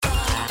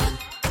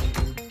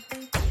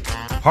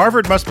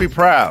Harvard must be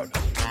proud.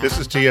 This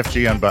is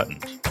TFG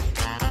Unbuttoned.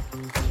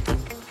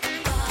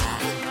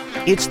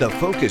 It's the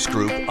Focus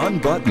Group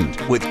Unbuttoned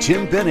with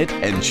Tim Bennett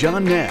and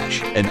John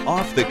Nash, an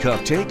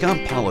off-the-cuff take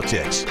on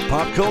politics,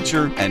 pop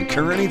culture, and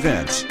current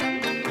events.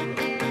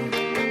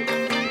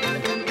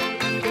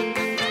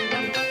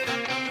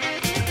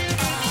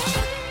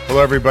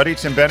 Hello, everybody.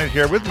 Tim Bennett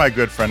here with my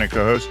good friend and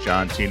co-host,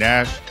 John T.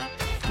 Nash.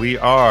 We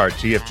are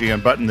TFG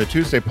Unbuttoned, the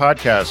Tuesday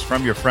podcast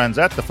from your friends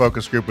at the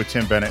Focus Group with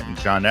Tim Bennett and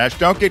John Nash.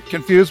 Don't get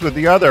confused with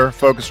the other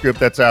focus group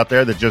that's out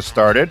there that just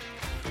started.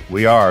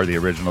 We are the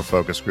original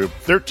focus group,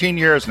 13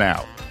 years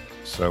now.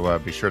 So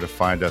be sure to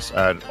find us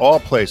at all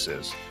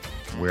places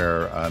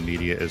where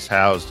media is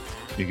housed.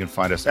 You can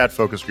find us at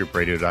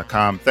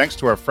focusgroupradio.com. Thanks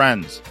to our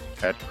friends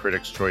at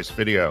Critics' Choice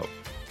Video,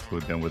 who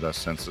have been with us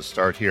since the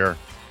start here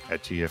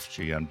at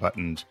TFG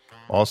Unbuttoned.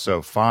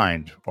 Also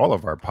find all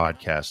of our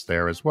podcasts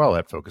there as well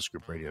at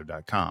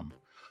focusgroupradio.com.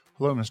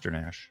 Hello, Mr.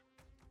 Nash.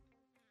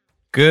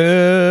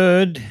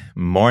 Good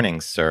morning,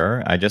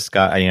 sir. I just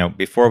got,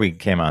 before we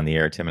came on the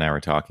air, Tim and I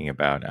were talking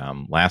about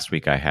last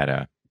week I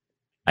had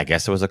I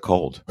guess it was a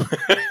cold.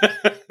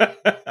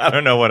 I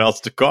don't know what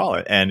else to call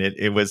it. And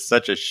it was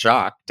such a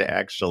shock to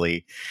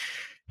actually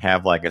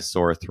have like a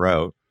sore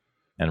throat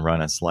and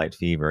run a slight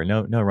fever.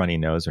 No runny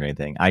nose or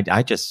anything.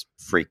 I just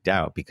freaked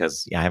out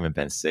because I haven't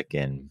been sick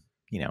in,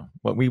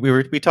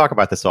 we talk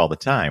about this all the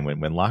time when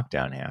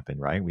lockdown happened,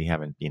 right? We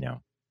haven't, I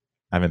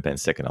haven't been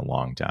sick in a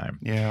long time.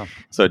 Yeah.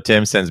 So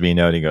Tim sends me a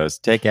note. He goes,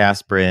 take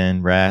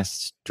aspirin,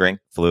 rest, drink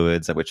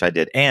fluids, which I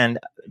did. And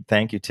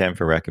thank you, Tim,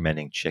 for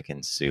recommending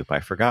chicken soup. I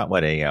forgot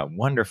what a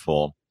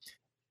wonderful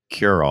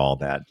cure-all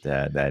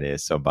that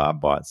is. So Bob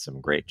bought some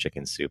great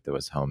chicken soup that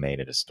was homemade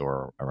at a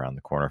store around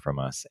the corner from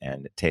us,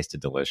 and it tasted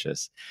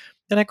delicious.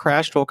 Then I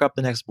crashed, woke up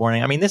the next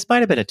morning. I mean, this might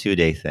have been a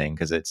 2-day thing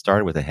because it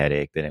started with a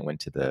headache. Then it went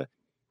to the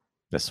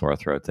sore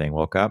throat thing.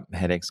 Woke up,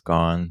 headache's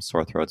gone,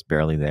 sore throat's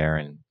barely there,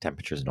 and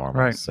temperature's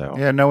normal. Right. So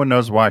yeah, no one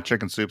knows why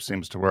chicken soup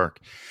seems to work.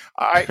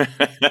 I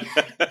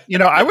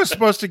was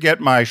supposed to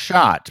get my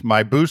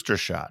booster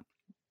shot,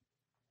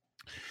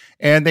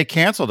 and they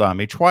canceled on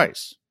me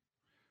twice.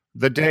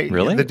 The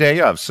day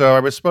of. So I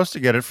was supposed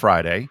to get it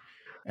Friday,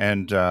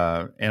 and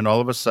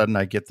all of a sudden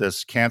I get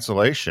this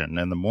cancellation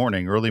in the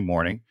morning, early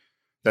morning,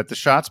 that the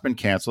shot's been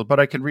canceled, but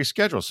I can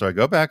reschedule. So I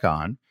go back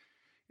on.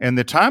 And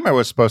the time I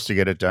was supposed to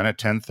get it done at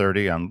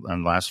 10:30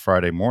 on last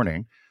Friday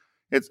morning,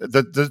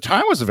 the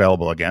time was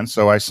available again.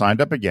 So I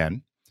signed up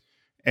again,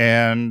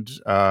 and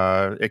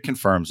it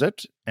confirms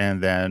it,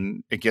 and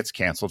then it gets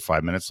canceled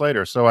 5 minutes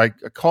later. So I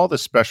call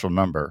this special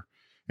number,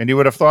 and you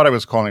would have thought I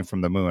was calling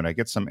from the moon. I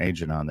get some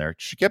agent on there.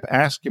 She kept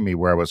asking me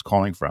where I was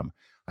calling from.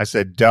 I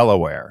said,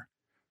 Delaware.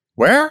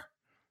 Where?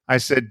 I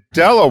said,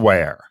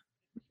 Delaware.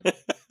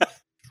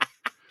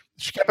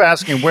 She kept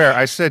asking where.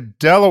 I said,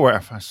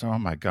 Delaware. I said, oh,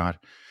 my God.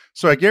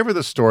 So I gave her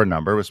the store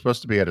number. It was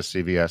supposed to be at a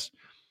CVS.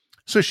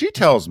 So she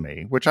tells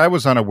me, which I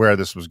was unaware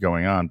this was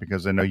going on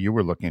because I know you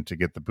were looking to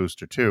get the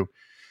booster too.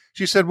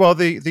 She said, well,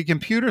 the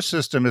computer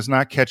system is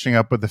not catching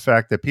up with the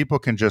fact that people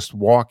can just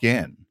walk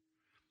in.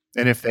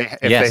 And if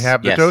they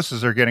have the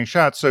doses, they're getting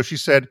shots. So she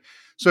said,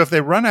 so if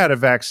they run out of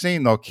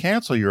vaccine, they'll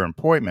cancel your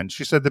appointment.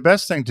 She said the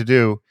best thing to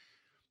do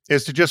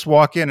is to just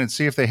walk in and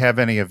see if they have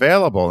any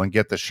available and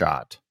get the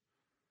shot.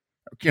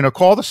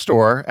 Call the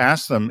store,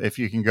 ask them if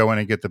you can go in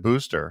and get the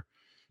booster.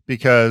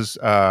 Because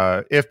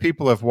if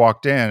people have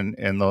walked in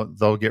and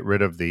they'll get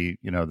rid of the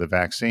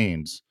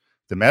vaccines,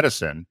 the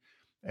medicine,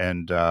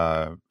 and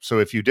so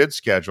if you did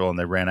schedule and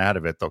they ran out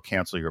of it, they'll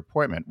cancel your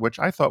appointment, which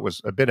I thought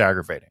was a bit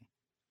aggravating.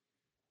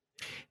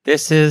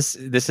 This is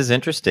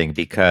interesting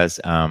because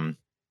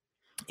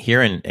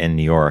here in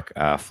New York,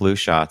 flu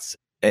shots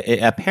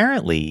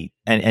apparently,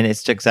 and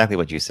it's exactly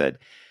what you said,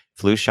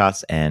 flu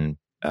shots and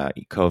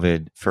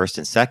COVID first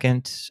and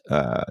second,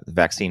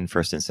 vaccine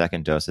first and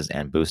second doses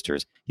and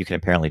boosters, you can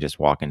apparently just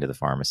walk into the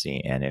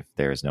pharmacy, and if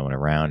there's no one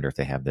around or if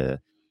they have the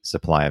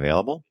supply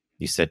available,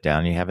 you sit down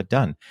and you have it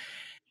done,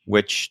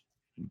 which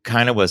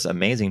kind of was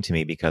amazing to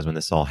me because when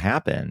this all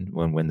happened,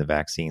 when the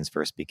vaccines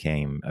first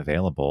became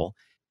available,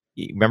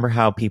 remember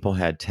how people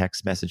had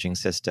text messaging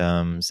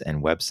systems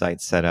and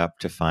websites set up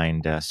to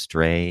find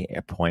stray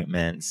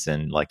appointments,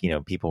 and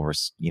people were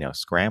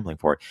scrambling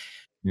for it.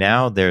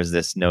 Now there's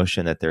this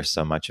notion that there's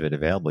so much of it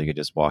available, you could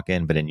just walk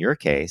in. But in your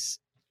case,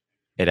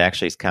 it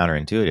actually is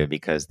counterintuitive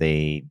because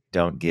they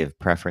don't give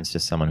preference to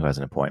someone who has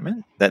an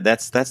appointment.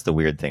 That's the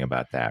weird thing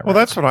about that. Well, right?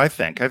 That's what I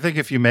think. I think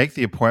if you make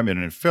the appointment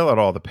and fill out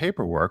all the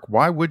paperwork,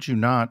 why would you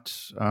not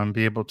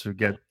be able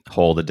to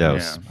hold a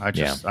dose?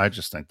 Yeah, I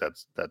just think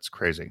that's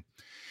crazy.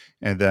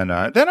 And then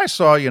I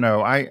saw,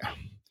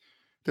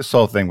 this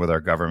whole thing with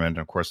our government,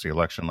 of course, the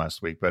election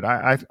last week. But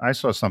I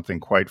saw something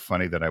quite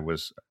funny that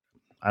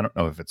I don't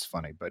know if it's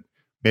funny, but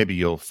maybe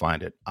you'll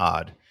find it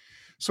odd.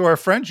 So our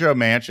friend Joe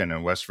Manchin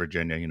in West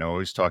Virginia,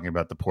 always talking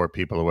about the poor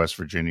people of West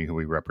Virginia who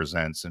he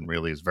represents and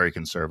really is very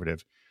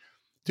conservative.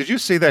 Did you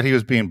see that he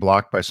was being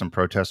blocked by some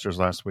protesters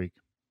last week?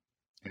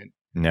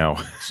 No.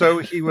 So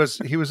he was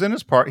in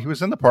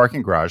the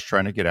parking garage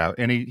trying to get out,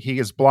 and he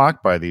is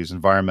blocked by these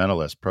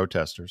environmentalist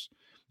protesters.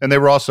 And they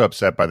were also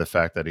upset by the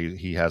fact that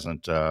he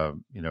hasn't,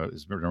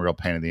 has been a real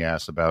pain in the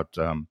ass about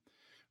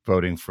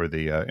voting for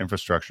the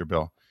infrastructure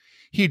bill.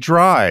 He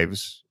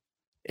drives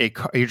a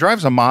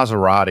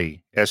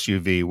Maserati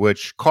SUV,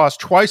 which costs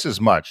twice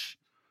as much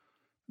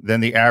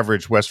than the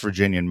average West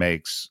Virginian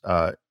makes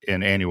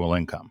in annual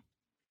income.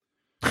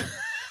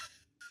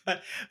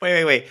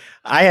 Wait.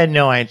 I had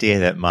no idea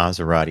that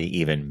Maserati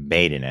even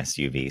made an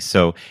SUV.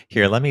 So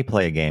here, let me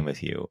play a game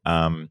with you.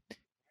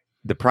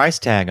 The price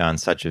tag on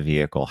such a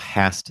vehicle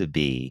has to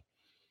be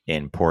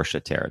in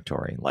Porsche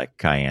territory, like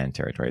Cayenne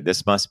territory.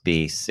 This must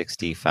be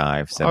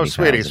 65, 70. Oh,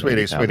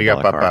 sweetie,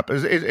 up.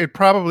 It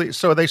probably,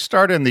 so they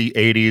start in the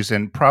 80s,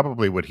 and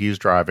probably what he's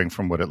driving,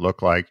 from what it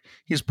looked like,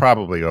 he's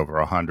probably over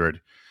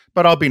 100.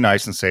 But I'll be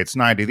nice and say it's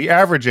 90. The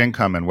average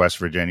income in West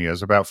Virginia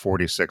is about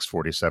 46,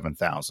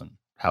 47,000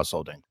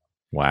 household income.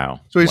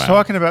 Wow. So he's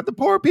talking about the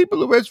poor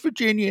people of West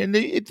Virginia, and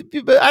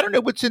I don't know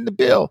what's in the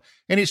bill.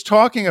 And he's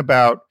talking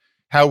about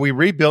how we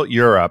rebuilt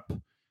Europe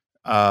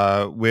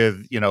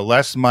with,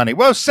 less money.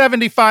 Well,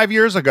 75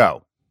 years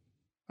ago.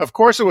 Of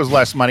course it was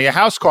less money. A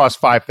house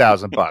cost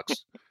 $5,000.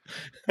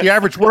 The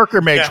average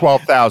worker made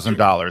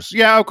 $12,000.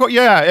 Yeah, of course.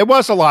 Yeah, it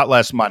was a lot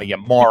less money, you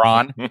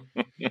moron.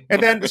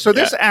 And then, so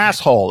this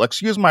asshole,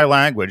 excuse my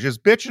language, is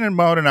bitching and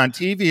moaning on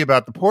TV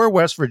about the poor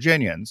West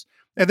Virginians,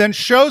 and then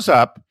shows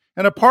up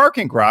in a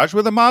parking garage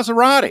with a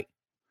Maserati.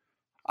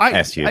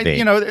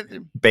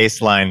 SUV.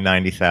 Baseline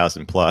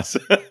 90,000 plus.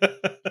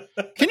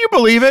 Can you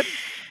believe it?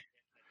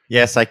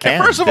 Yes, I can.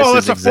 And first of all,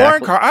 it's a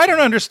foreign car. I don't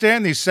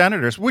understand these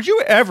senators. Would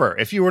you ever,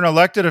 if you were an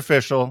elected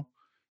official,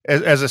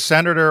 as a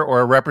senator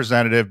or a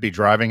representative, be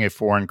driving a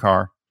foreign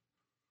car?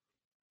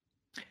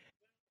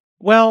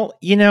 Well,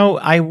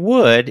 I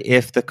would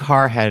if the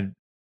car had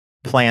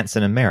plants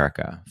in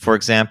America. For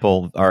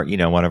example,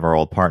 one of our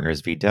old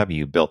partners,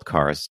 VW, built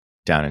cars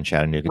down in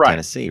Chattanooga,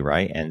 Tennessee,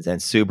 right? And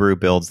Subaru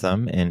builds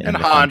them in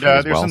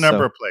Honda. There's a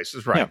number of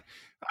places, right? Yeah.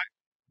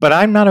 But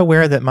I'm not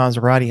aware that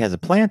Maserati has a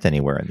plant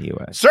anywhere in the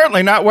U.S.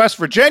 Certainly not West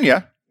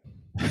Virginia.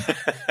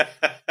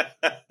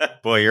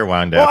 Boy, you're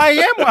wound up. Well, I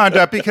am wound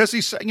up because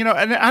he's, and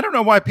I don't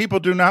know why people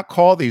do not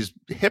call these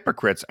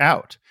hypocrites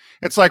out.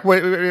 It's like,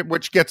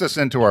 which gets us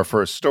into our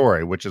first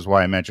story, which is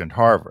why I mentioned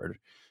Harvard,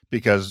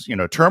 because,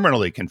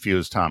 terminally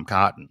confused Tom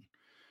Cotton.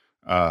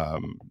 I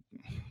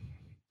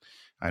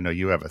know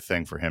you have a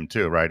thing for him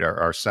too, right?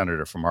 Our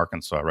senator from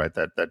Arkansas, right?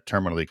 That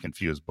terminally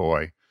confused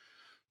boy,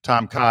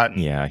 Tom Cotton.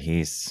 Yeah,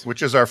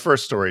 which is our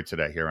first story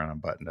today here on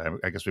Unbuttoned.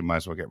 I guess we might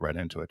as well get right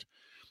into it.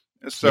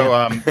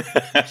 So,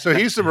 so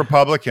he's a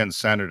Republican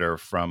senator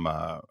from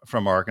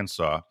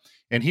Arkansas,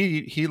 and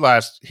he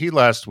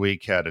last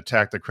week had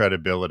attacked the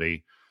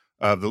credibility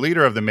of the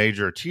leader of the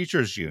major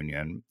teachers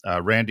union,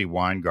 Randi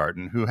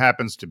Weingarten, who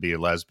happens to be a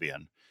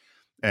lesbian.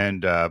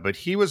 And but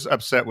he was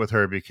upset with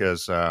her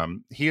because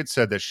he had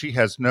said that she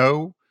has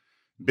no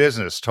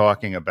business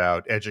talking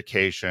about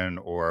education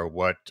or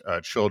what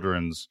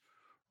children's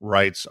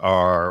rights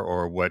are,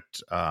 or what.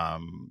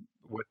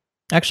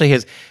 Actually,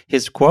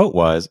 his quote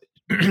was,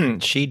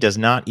 "She does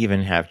not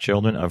even have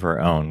children of her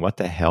own. What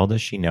the hell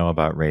does she know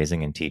about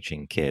raising and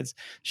teaching kids?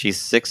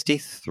 She's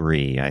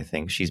 63, I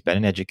think. She's been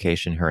in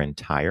education her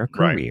entire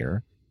career.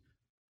 Right.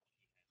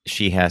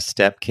 She has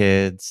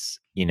stepkids.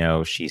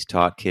 She's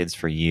taught kids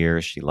for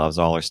years. She loves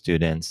all her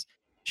students.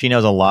 She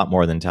knows a lot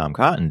more than Tom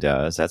Cotton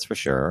does, that's for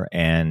sure."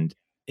 And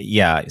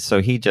yeah,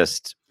 so he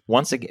just,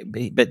 once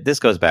again, but this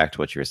goes back to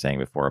what you were saying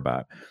before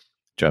about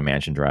Joe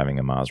Manchin driving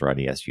a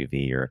Maserati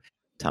SUV, or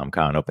Tom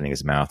Cotton opening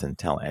his mouth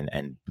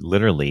and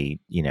literally,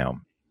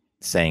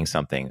 saying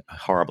something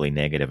horribly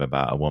negative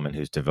about a woman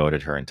who's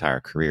devoted her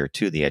entire career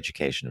to the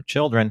education of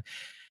children.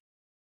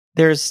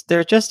 There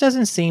just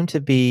doesn't seem to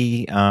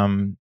be.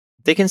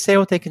 They can say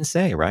what they can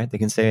say, right? They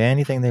can say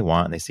anything they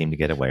want, and they seem to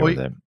get away with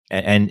it.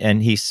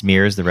 And he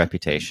smears the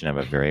reputation of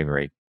a very,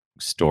 very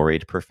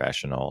storied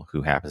professional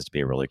who happens to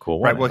be a really cool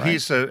woman. Right. Well,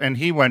 and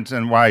he went,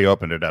 and why he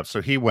opened it up.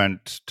 So he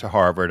went to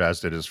Harvard,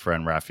 as did his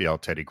friend Raphael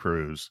Teddy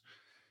Cruz,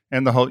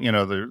 and the whole,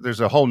 there's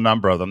a whole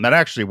number of them that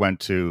actually went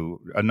to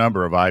a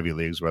number of Ivy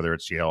Leagues, whether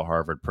it's Yale,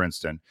 Harvard,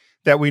 Princeton,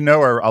 that we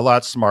know are a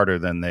lot smarter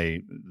than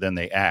they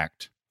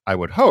act. I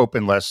would hope,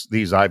 unless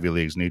these Ivy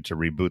Leagues need to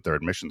reboot their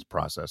admissions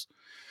process.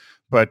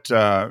 But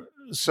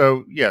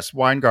so, yes,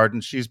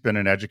 Weingarten, she's been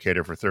an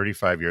educator for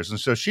 35 years. And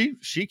so she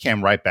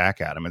came right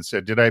back at him and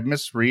said, did I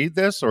misread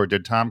this? Or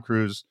did Tom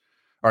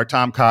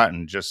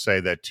Cotton just say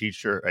that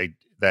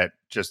that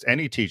just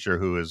any teacher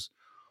who is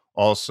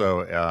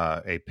also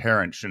a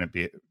parent shouldn't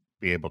be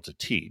able to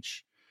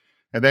teach?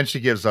 And then she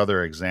gives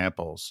other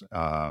examples,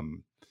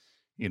 and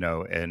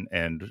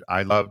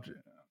I loved.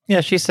 Yeah,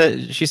 she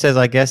says,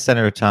 I guess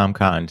Senator Tom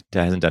Cotton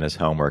hasn't done his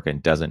homework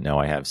and doesn't know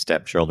I have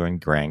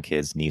stepchildren,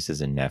 grandkids, nieces,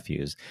 and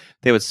nephews.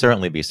 They would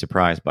certainly be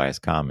surprised by his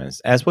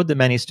comments, as would the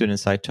many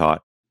students I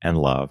taught and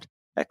loved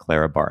at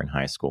Clara Barton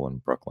High School in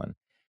Brooklyn.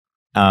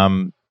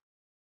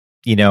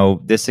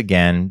 This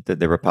again,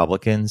 the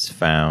Republicans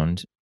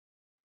found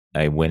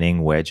a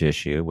winning wedge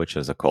issue, which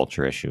was a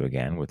culture issue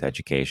again with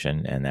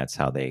education, and that's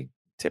how they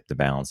tipped the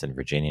balance in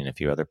Virginia and a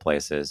few other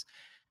places.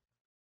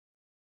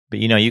 But,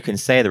 you can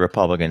say the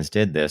Republicans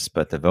did this,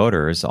 but the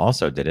voters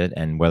also did it.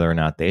 And whether or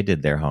not they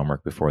did their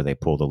homework before they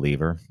pulled the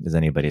lever is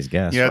anybody's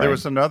guess. Yeah, right? there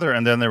was another,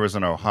 and then there was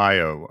an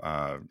Ohio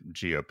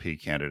GOP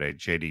candidate,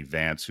 J.D.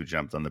 Vance, who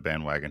jumped on the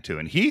bandwagon too.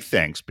 And he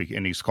thinks,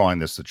 and he's calling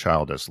this the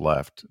childless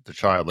left. The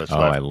childless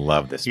left. I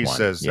love this He one.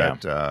 says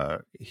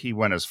that he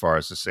went as far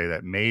as to say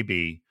that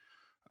maybe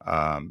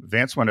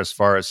Vance went as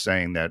far as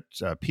saying that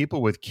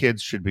people with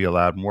kids should be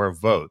allowed more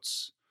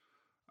votes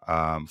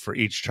for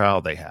each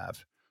child they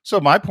have. So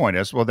my point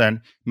is, well,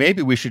 then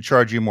maybe we should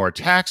charge you more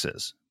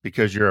taxes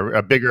because you're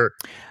a bigger,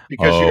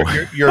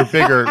 you're a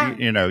bigger,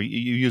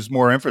 you use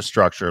more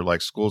infrastructure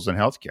like schools and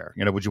healthcare.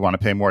 Would you want to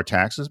pay more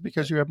taxes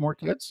because you have more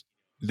kids?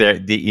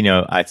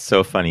 It's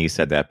so funny you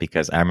said that,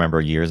 because I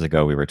remember years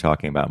ago we were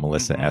talking about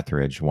Melissa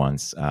Etheridge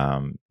once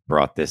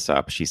brought this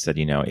up. She said,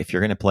 if you're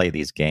going to play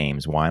these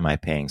games, why am I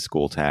paying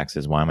school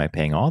taxes? Why am I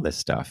paying all this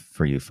stuff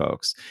for you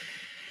folks?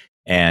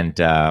 And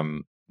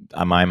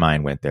my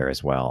mind went there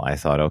as well. I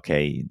thought,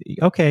 okay,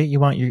 you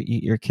want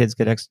your kids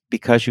get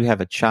because you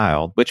have a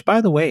child, which,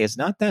 by the way, is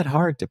not that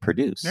hard to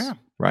produce. Yeah.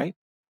 Right.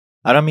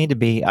 I don't mean to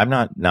be. I'm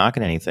not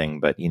knocking anything,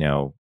 but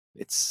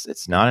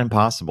it's not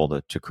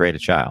impossible to create a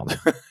child.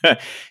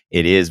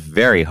 It is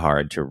very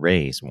hard to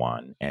raise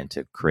one and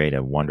to create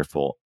a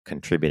wonderful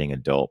contributing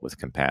adult with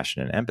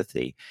compassion and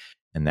empathy.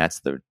 And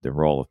that's the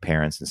role of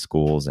parents and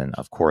schools and,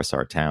 of course,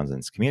 our towns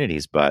and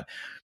communities. But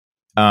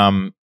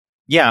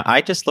yeah,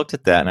 I just looked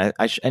at that,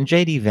 and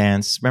J.D.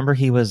 Vance, remember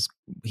he was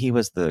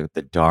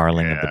the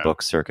darling of the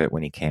book circuit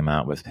when he came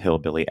out with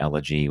Hillbilly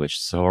Elegy, which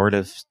sort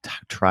of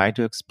tried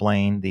to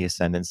explain the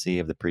ascendancy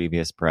of the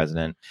previous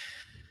president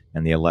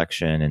and the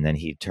election, and then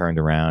he turned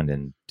around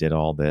and did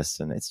all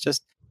this, and it's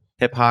just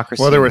hypocrisy.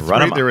 Well, there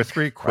were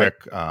three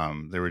quick,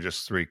 there were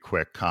just three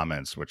quick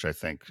comments, which I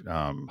think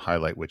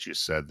highlight what you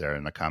said there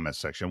in the comment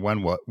section.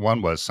 One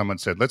was someone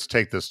said, "Let's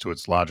take this to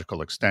its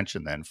logical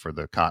extension then for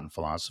the Cotton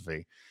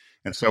philosophy."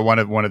 And so one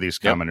of these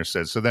commenters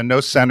said, so then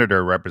no senator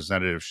or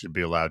representative should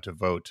be allowed to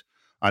vote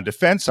on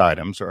defense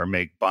items or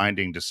make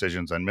binding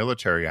decisions on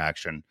military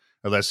action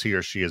unless he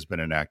or she has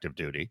been in active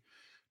duty.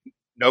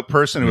 No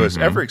person who has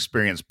ever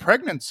experienced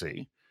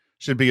pregnancy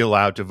should be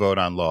allowed to vote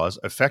on laws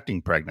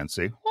affecting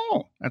pregnancy.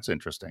 Oh, that's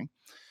interesting.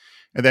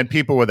 And then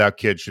people without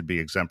kids should be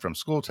exempt from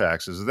school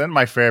taxes. And then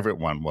my favorite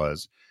one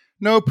was,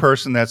 no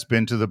person that's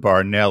been to the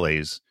bar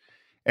Nelly's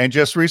and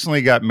just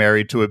recently got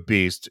married to a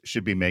beast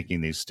should be making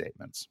these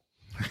statements.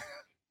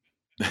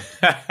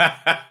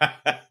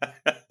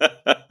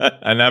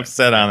 Enough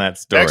said on that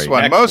story. Next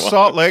one. Most of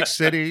Salt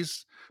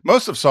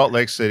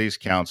Lake City's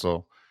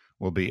council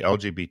will be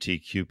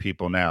LGBTQ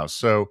people now.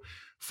 So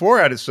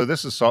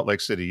this is Salt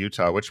Lake City,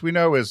 Utah, which we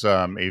know is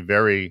a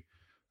very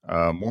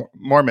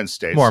Mormon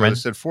state. So they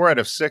said 4 out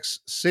of 6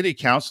 city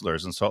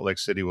councilors in Salt Lake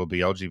City will be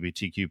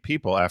LGBTQ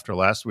people after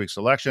last week's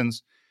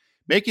elections,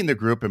 making the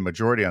group a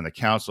majority on the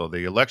council.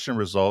 The election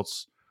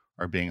results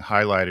are being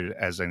highlighted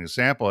as an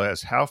example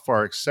as how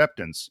far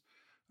acceptance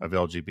of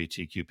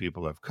LGBTQ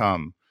people have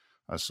come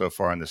so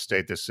far in the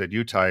state. They said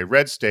Utah, a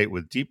red state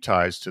with deep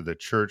ties to the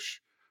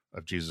Church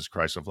of Jesus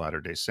Christ of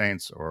Latter-day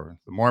Saints, or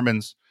the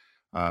Mormons,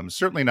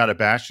 certainly not a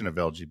bastion of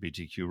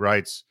LGBTQ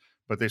rights,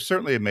 but they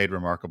certainly have made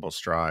remarkable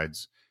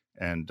strides.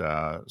 And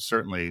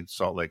certainly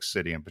Salt Lake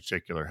City in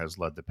particular has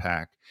led the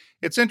pack.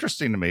 It's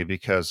interesting to me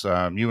because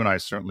you and I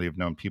certainly have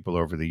known people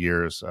over the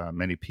years,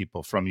 many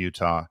people from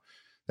Utah,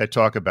 that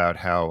talk about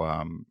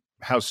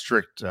how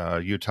strict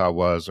Utah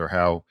was, or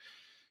how,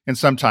 and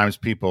sometimes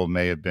people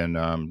may have been,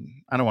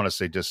 I don't want to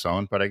say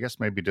disowned, but I guess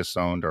maybe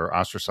disowned or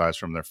ostracized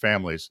from their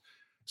families.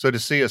 So to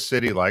see a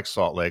city like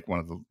Salt Lake, one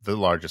of the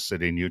largest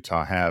city in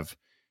Utah, have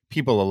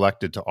people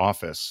elected to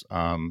office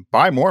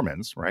by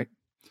Mormons, right?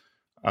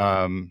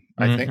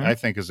 I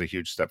think is a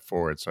huge step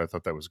forward. So I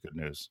thought that was good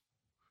news.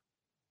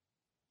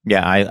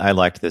 Yeah, I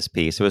liked this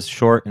piece. It was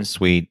short and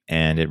sweet,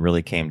 and it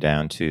really came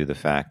down to the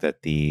fact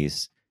that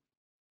these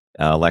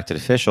elected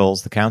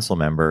officials, the council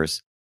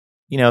members,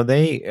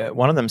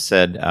 one of them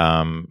said,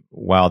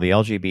 while the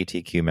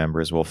LGBTQ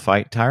members will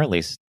fight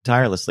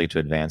tirelessly to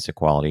advance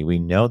equality, we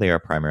know they are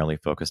primarily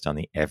focused on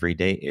the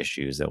everyday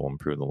issues that will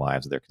improve the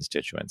lives of their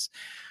constituents.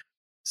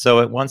 So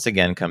it once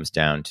again comes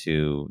down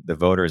to the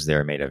voters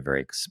there made a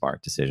very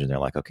smart decision. They're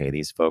like, okay,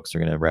 these folks are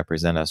going to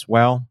represent us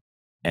well,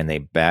 and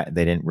they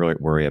didn't really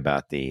worry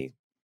about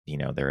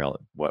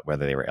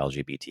whether they were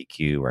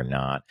LGBTQ or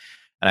not.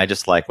 And I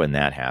just like when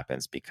that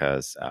happens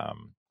because,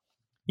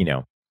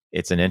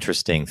 it's an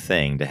interesting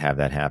thing to have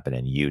that happen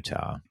in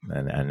Utah.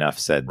 And enough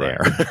said there.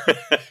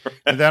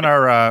 And then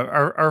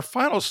our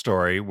final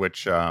story,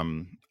 which I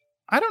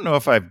don't know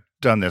if I've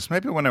done this,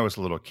 maybe when I was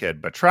a little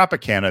kid, but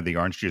Tropicana, the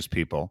orange juice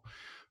people,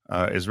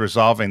 is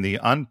resolving the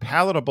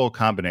unpalatable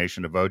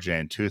combination of OJ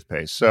and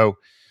toothpaste. So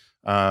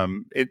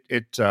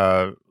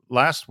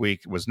last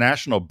week was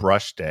National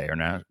Brush Day,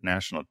 or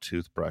National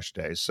Toothbrush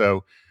Day.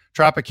 So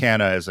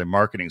Tropicana, as a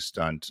marketing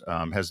stunt,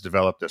 has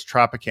developed this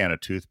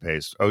Tropicana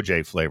toothpaste,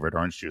 OJ flavored,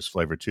 orange juice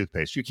flavored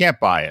toothpaste. You can't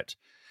buy it,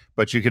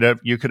 but you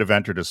could have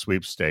entered a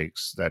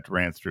sweepstakes that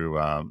ran through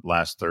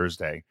last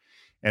Thursday.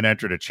 and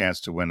entered a chance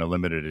to win a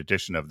limited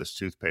edition of this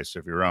toothpaste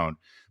of your own.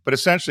 But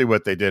essentially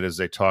what they did is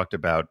they talked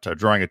about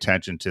drawing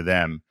attention to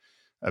them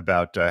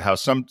about how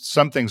some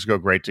things go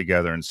great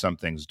together and some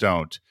things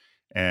don't,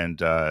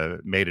 and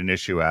made an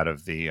issue out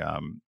of the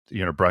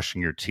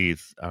brushing your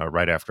teeth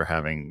right after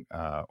having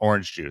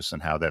orange juice,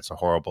 and how that's a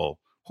horrible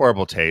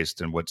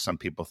taste and what some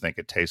people think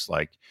it tastes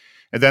like.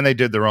 And then they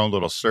did their own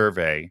little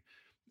survey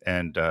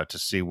and to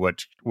see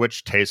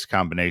which taste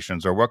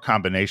combinations or what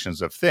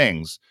combinations of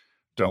things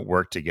don't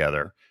work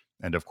together.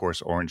 And of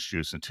course, orange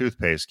juice and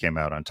toothpaste came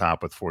out on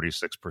top with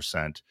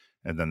 46%.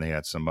 And then they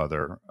had some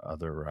other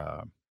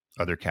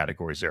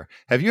categories there.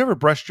 Have you ever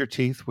brushed your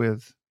teeth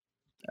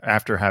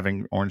after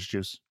having orange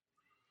juice?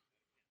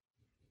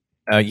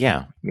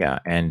 Yeah.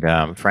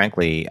 And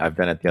frankly, I've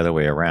done it the other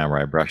way around,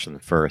 where I brush them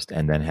first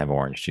and then have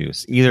orange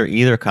juice.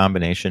 Either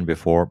combination,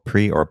 before,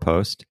 pre, or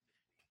post.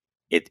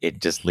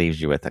 It just leaves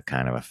you with a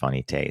kind of a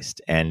funny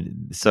taste.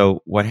 And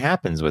so what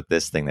happens with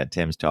this thing that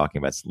Tim's talking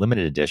about, it's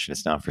limited edition,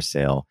 it's not for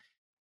sale.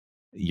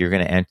 You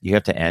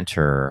have to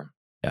enter,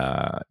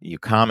 you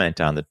comment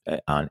on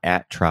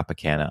at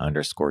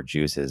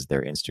Tropicana_juices,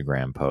 their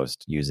Instagram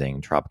post,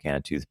 using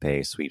Tropicana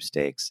toothpaste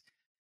sweepstakes.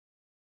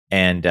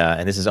 And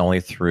this is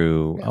only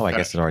through, I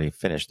guess it's already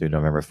finished, through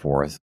November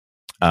 4th,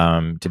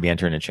 to be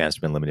entered in a chance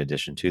to win limited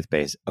edition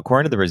toothpaste.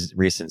 According to the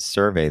recent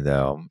survey,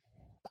 though,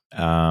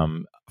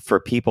 for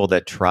people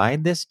that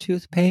tried this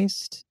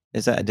toothpaste,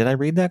 did I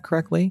read that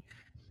correctly?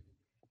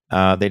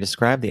 They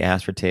described the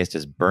aftertaste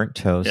as burnt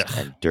toast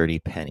and dirty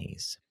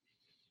pennies.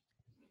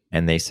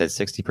 And they said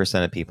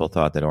 60% of people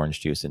thought that orange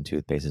juice and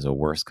toothpaste is a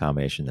worse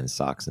combination than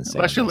socks and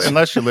sandals.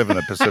 Unless you live in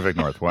the Pacific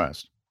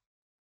Northwest.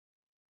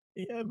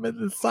 Yeah, but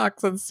the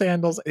socks and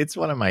sandals, it's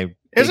one of my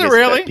Is it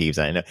really? pet peeves.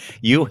 I know.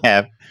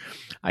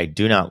 I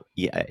do not,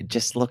 it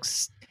just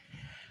looks,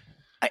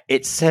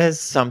 it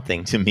says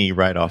something to me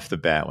right off the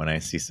bat when I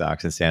see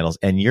socks and sandals.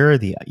 And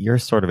you're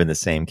sort of in the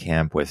same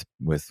camp with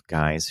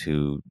guys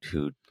who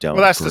don't.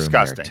 Well, that's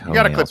disgusting. You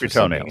got to clip your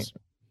toenails.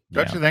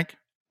 Don't you think?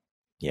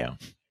 Yeah.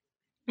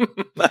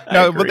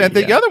 No, but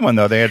the other one,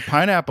 though, they had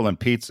pineapple and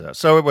pizza.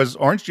 So it was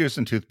orange juice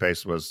and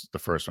toothpaste was the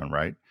first one,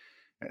 right?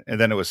 And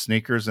then it was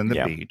sneakers and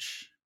the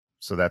beach.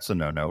 So that's a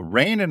no-no.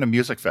 Rain and a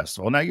music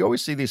festival. Now, you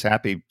always see these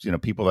happy,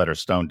 people that are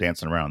stoned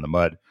dancing around in the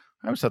mud.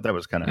 I always thought that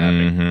was kind of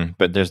happy. Mm-hmm.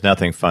 But there's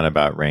nothing fun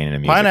about rain and a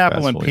music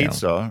pineapple festival. And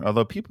pizza,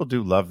 although people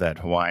do love that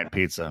Hawaiian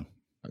pizza.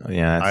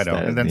 Yeah, I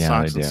don't. And then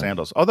socks and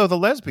sandals. Although the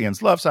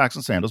lesbians love socks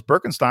and sandals,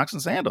 Birkenstocks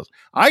and sandals.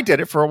 I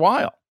did it for a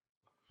while.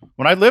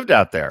 When I lived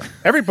out there,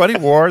 everybody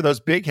wore those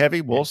big,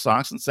 heavy wool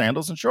socks and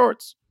sandals and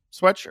shorts,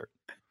 sweatshirt.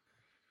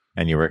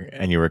 And you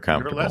were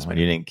comfortable, and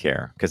you didn't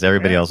care because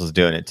everybody else was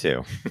doing it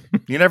too.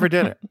 You never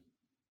did it.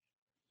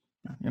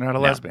 You're not a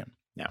lesbian.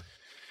 No.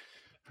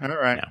 All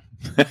right.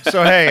 No.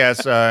 So, hey,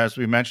 as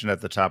we mentioned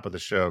at the top of the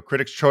show,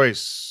 Critics'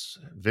 Choice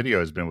Video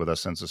has been with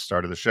us since the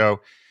start of the show,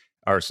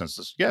 or since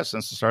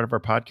the start of our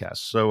podcast.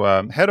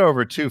 So head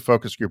over to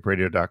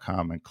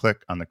focusgroupradio.com and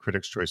click on the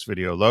Critics' Choice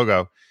Video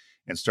logo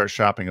and start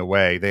shopping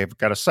away. They've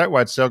got a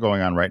site-wide sale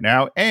going on right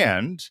now,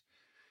 and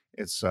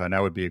it's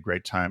now would be a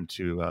great time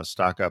to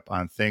stock up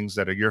on things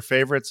that are your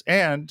favorites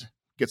and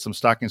get some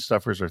stocking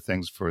stuffers or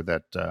things for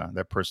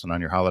that person on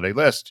your holiday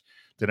list.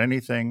 Did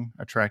anything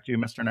attract you,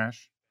 Mr.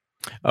 Nash?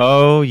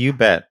 Oh, you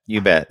bet.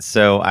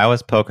 So I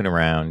was poking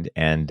around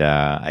and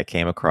I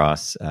came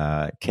across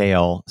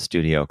KL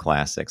Studio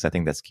Classics. I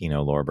think that's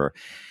Kino Lorber.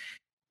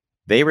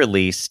 They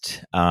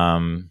released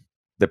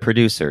The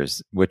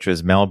Producers, which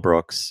was Mel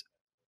Brooks'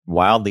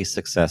 wildly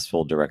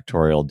successful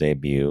directorial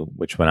debut,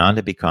 which went on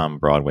to become a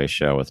Broadway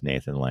show with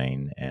Nathan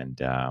Lane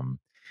and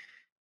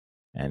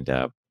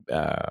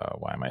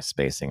why am I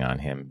spacing on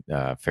him?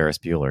 Ferris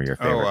Bueller, your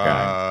favorite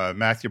guy.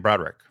 Matthew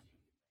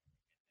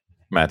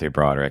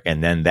Broderick.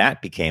 And then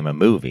that became a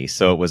movie.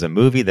 So it was a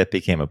movie that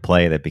became a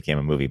play that became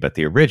a movie. But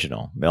the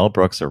original, Mel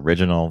Brooks'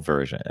 original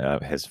version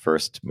of his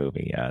first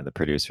movie, The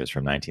Producers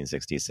from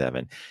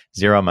 1967,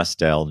 Zero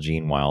Mostel,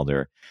 Gene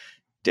Wilder,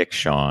 Dick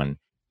Shawn.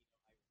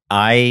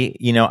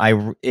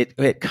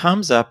 It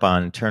comes up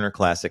on Turner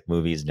Classic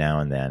Movies now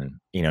and then.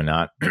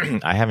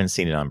 I haven't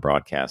seen it on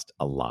broadcast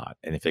a lot.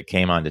 And if it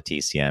came onto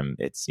TCM,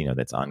 it's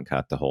that's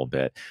uncut the whole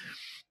bit.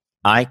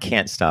 I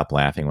can't stop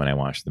laughing when I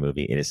watch the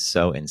movie. It is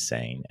so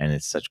insane, and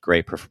it's such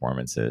great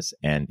performances.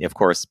 And of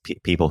course,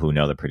 people who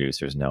know The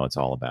Producers know it's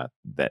all about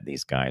that.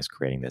 These guys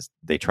creating this,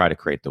 they try to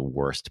create the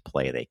worst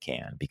play they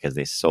can because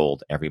they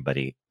sold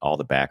everybody, all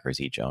the backers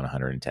each own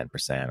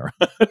 110% or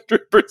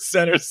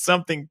 100% or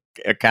something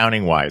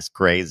accounting wise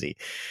crazy.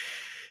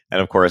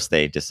 And of course,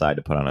 they decide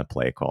to put on a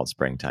play called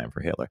Springtime for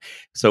Hitler.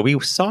 So we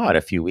saw it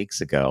a few weeks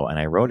ago, and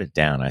I wrote it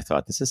down. I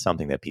thought this is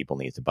something that people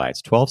need to buy.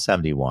 It's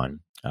 $12.71.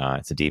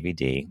 It's a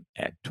DVD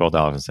at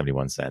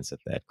 $12.71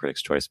 at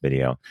Critics' Choice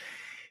Video.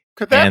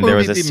 Could that movie there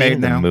was a be scene made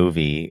in the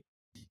movie.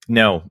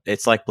 No,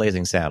 it's like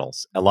Blazing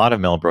Saddles. A lot of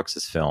Mel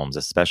Brooks' films,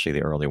 especially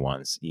the early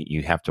ones,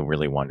 you have to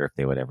really wonder if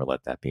they would ever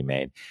let that be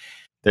made.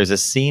 There's a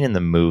scene in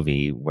the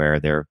movie where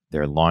they're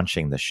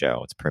launching the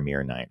show. It's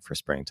premiere night for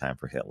Springtime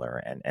for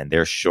Hitler, and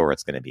they're sure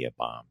it's going to be a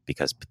bomb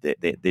because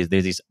there's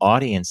these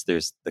audience.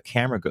 There's the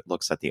camera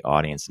looks at the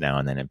audience now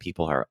and then, and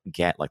people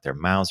get like their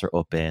mouths are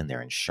open,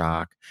 they're in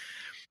shock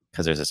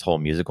because there's this whole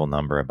musical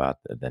number about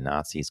the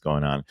Nazis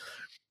going on.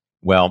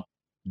 Well,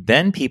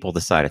 then people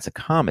decide it's a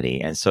comedy.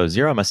 And so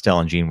Zero Mostel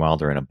and Gene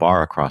Wilder are in a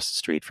bar across the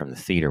street from the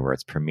theater where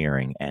it's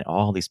premiering. And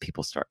all these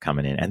people start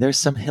coming in. And there's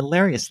some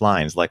hilarious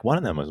lines. Like one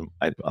of them was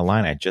a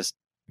line I just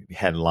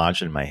had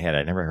lodged in my head.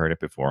 I'd never heard it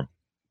before.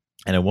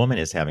 And a woman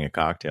is having a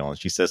cocktail and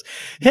she says,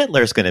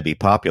 Hitler's going to be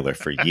popular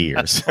for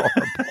years.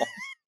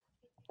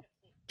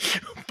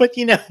 But,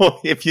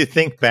 if you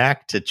think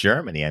back to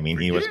Germany, I mean,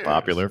 he was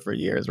popular for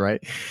years,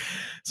 right?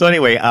 So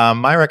anyway,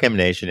 my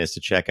recommendation is to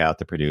check out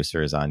The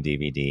Producers on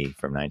DVD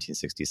from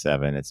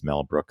 1967. It's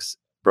Mel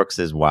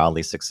Brooks's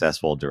wildly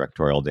successful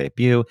directorial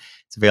debut.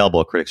 It's available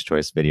at Critics'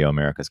 Choice Video,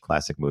 America's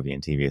classic movie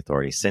and TV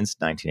authority since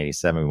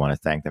 1987. We want to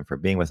thank them for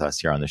being with us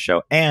here on the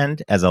show.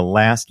 And as a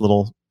last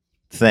little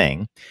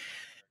thing,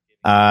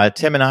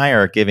 Tim and I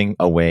are giving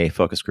away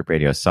Focus Group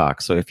Radio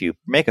socks. So if you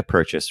make a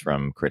purchase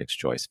from Critics'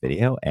 Choice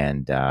Video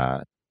and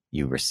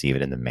you receive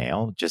it in the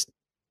mail, just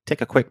take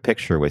a quick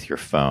picture with your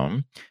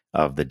phone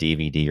of the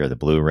DVD or the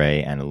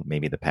Blu-ray and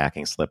maybe the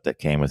packing slip that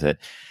came with it,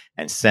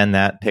 and send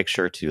that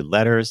picture to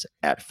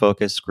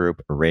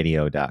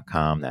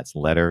letters@focusgroupradio.com. That's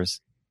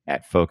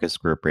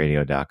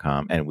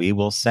letters@focusgroupradio.com. And we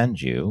will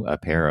send you a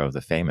pair of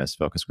the famous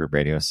Focus Group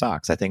Radio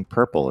socks. I think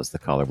purple is the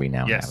color we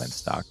now have in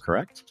stock,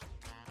 correct?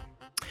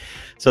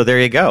 So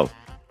there you go.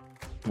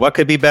 What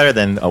could be better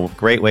than a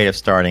great way of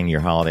starting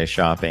your holiday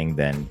shopping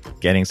than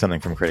getting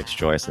something from Critics'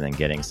 Choice and then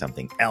getting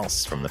something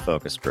else from the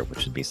Focus Group,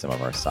 which would be some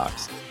of our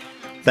socks.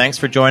 Thanks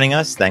for joining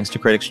us. Thanks to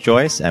Critics'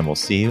 Choice, and we'll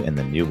see you in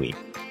the new week.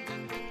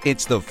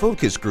 It's the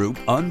Focus Group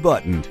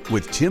Unbuttoned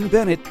with Tim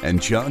Bennett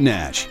and John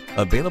Nash.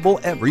 Available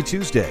every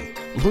Tuesday.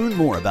 Learn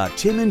more about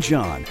Tim and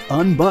John,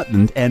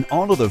 Unbuttoned, and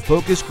all of the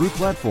Focus Group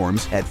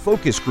platforms at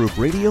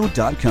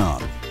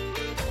focusgroupradio.com.